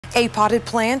A potted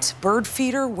plant, bird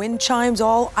feeder, wind chimes,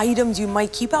 all items you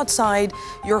might keep outside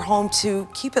your home to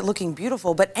keep it looking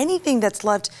beautiful. But anything that's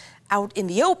left out in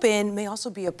the open may also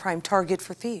be a prime target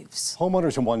for thieves.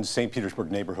 Homeowners in one St.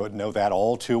 Petersburg neighborhood know that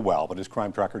all too well. But as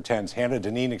Crime Tracker 10's Hannah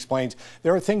Deneen explains,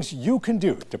 there are things you can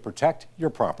do to protect your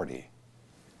property.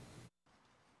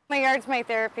 My yard's my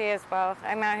therapy as well.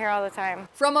 I'm out here all the time.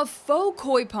 From a faux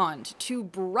koi pond to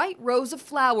bright rows of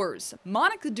flowers,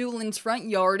 Monica Dulin's front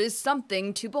yard is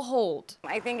something to behold.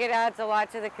 I think it adds a lot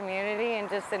to the community and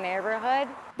just the neighborhood.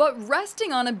 But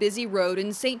resting on a busy road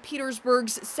in St.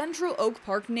 Petersburg's Central Oak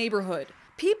Park neighborhood,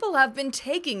 people have been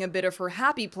taking a bit of her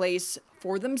happy place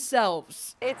for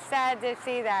themselves. It's sad to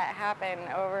see that happen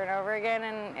over and over again,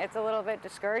 and it's a little bit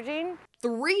discouraging.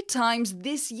 3 times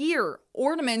this year,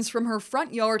 ornaments from her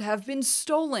front yard have been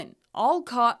stolen, all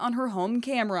caught on her home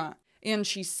camera. And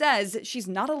she says she's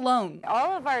not alone.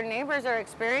 All of our neighbors are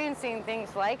experiencing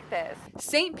things like this.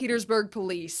 St. Petersburg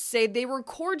police say they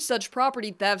record such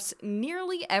property thefts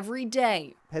nearly every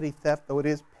day. Petty theft, though it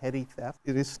is petty theft,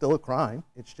 it is still a crime.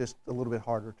 It's just a little bit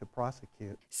harder to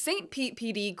prosecute. St. Pete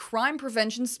PD crime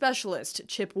prevention specialist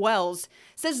Chip Wells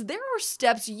says there are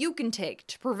steps you can take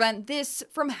to prevent this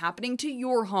from happening to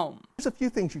your home. There's a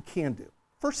few things you can do.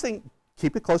 First thing,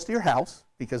 keep it close to your house,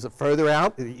 because the further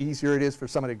out, the easier it is for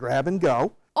somebody to grab and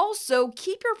go. Also,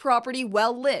 keep your property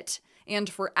well lit. And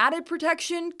for added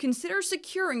protection, consider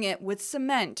securing it with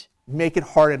cement. Make it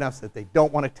hard enough so that they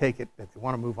don't want to take it, that they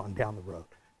want to move on down the road.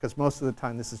 Because most of the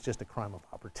time, this is just a crime of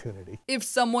opportunity. If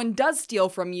someone does steal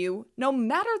from you, no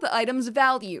matter the item's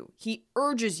value, he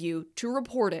urges you to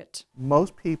report it.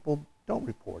 Most people don't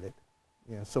report it,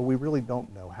 so we really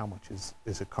don't know how much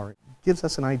is occurring. It gives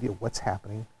us an idea of what's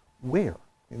happening where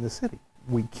in the city.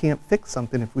 We can't fix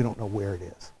something if we don't know where it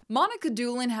is. Monica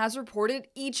Dulin has reported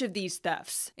each of these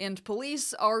thefts, and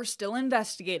police are still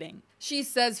investigating. She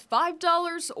says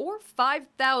 $5 or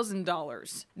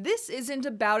 $5,000. This isn't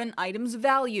about an item's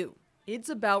value. It's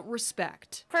about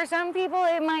respect. For some people,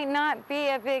 it might not be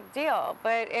a big deal,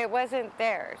 but it wasn't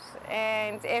theirs.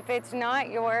 And if it's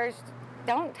not yours,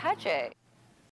 don't touch it.